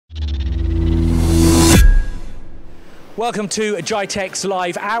Welcome to GITEX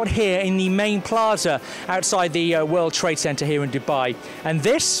Live out here in the main plaza outside the World Trade Center here in Dubai. And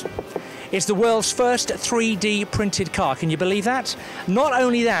this is the world's first 3D printed car. Can you believe that? Not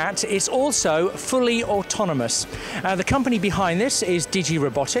only that, it's also fully autonomous. The company behind this is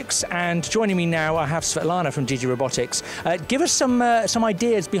DigiRobotics, and joining me now I have Svitlana from DigiRobotics. Give us some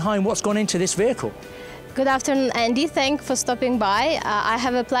ideas behind what's gone into this vehicle. Good afternoon, Andy. Thanks for stopping by. I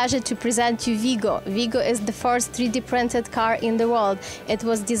have a pleasure to present you Vigo. Vigo is the first 3D printed car in the world. It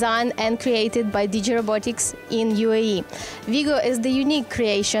was designed and created by DigiRobotics in UAE. Vigo is the unique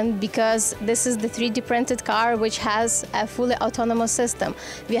creation because this is the 3D printed car which has a fully autonomous system.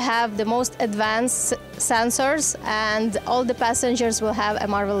 We have the most advanced sensors and all the passengers will have a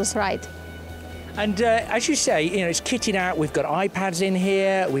marvelous ride. And as you say, it's kitted out. We've got iPads in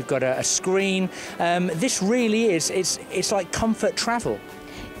here. We've got a screen. This really is, it's like comfort travel.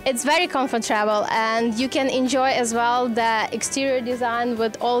 It's very comfort travel, and you can enjoy as well the exterior design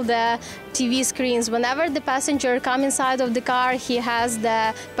with all the TV screens. Whenever the passenger comes inside of the car, he has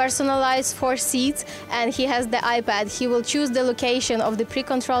the personalized 4 seats and he has the iPad. He will choose the location of the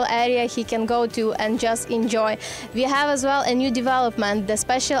pre-control area he can go to and just enjoy. We have as well a new development. The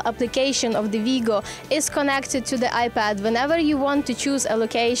special application of the Vigo is connected to the iPad. Whenever you want to choose a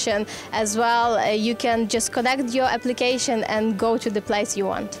location as well, you can just connect your application and go to the place you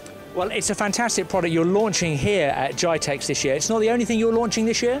want. Well, it's a fantastic product you're launching here at GITEX this year. It's not the only thing you're launching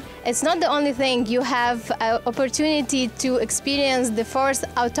this year? It's not the only thing. You have an opportunity to experience the first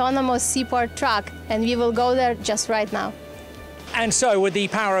autonomous seaport truck, and we will go there just right now. And so, with the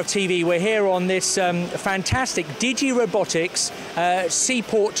power of TV, we're here on this fantastic DigiRobotics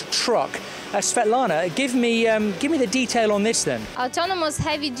seaport truck. Svitlana, give me the detail on this then. Autonomous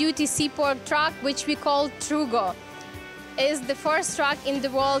heavy-duty seaport truck, which we call Trugo, is the first truck in the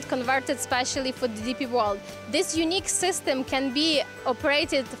world converted specially for the DP world. This unique system can be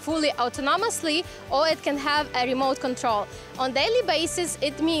operated fully autonomously, or it can have a remote control. On daily basis,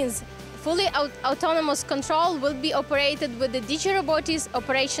 it means fully autonomous control will be operated with the DigiRobotics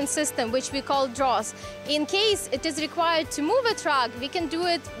operation system, which we call DROS. In case it is required to move a truck, we can do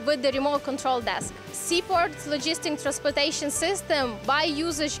it with the remote control desk. Seaport logistic transportation system, by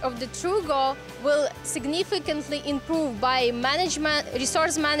usage of the Trugo, will significantly improve by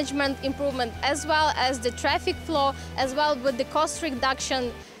resource management improvement, as well as the traffic flow, as well with the cost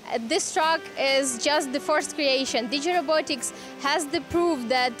reduction. This truck is just the first creation. DigiRobotics has the proof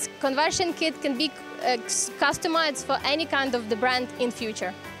that conversion kit can be customized for any kind of the brand in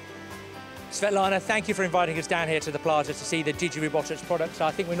future. Svitlana, thank you for inviting us down here to the plaza to see the DigiRobotics products.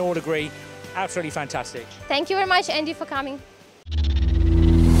 I think we can all agree, absolutely fantastic. Thank you very much, Andy, for coming.